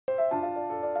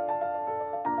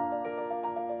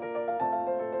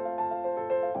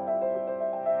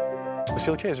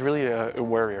Silke is really a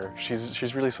warrior.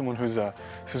 She's really someone who's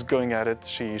going at it.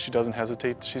 She doesn't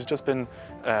hesitate. She's just been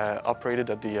operated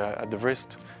at the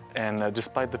wrist, and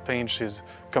despite the pain, she's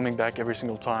coming back every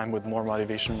single time with more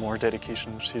motivation, more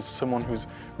dedication. She's someone who's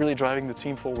really driving the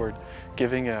team forward,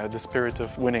 giving the spirit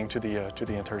of winning to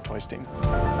the entire Twice team.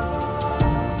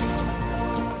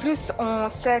 Plus on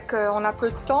sait qu'on a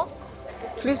peu de temps,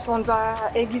 plus on doit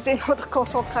aiguiser notre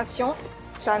concentration.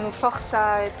 Ça nous force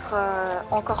à être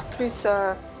encore plus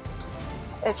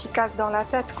efficace dans la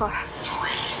tête, quoi. 3,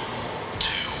 2,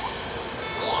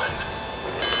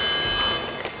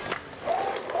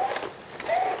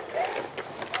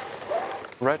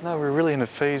 1. Right now we're really in a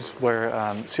phase where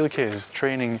Silke is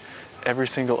training every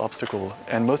single obstacle,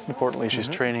 and most importantly she's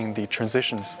training the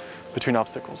transitions between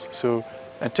obstacles. So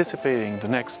anticipating the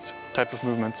next type of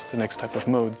movement, the next type of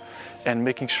mode, and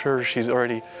making sure she's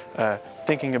already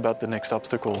thinking about the next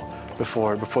obstacle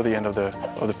before the end of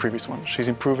the previous one. She's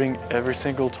improving every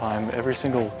single time, every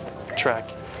single track.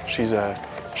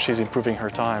 She's improving her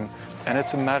time, and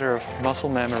it's a matter of muscle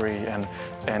memory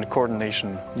and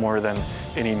coordination more than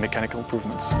any mechanical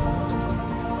improvements.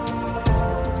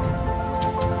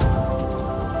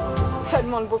 Ça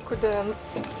demande beaucoup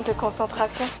de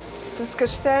concentration. Tout ce que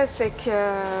je sais, c'est que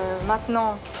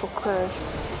maintenant, il faut que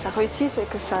ça réussisse et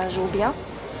que ça joue bien.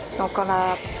 Donc on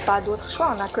n'a pas d'autre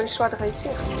choix, on n'a que le choix de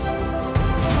réussir.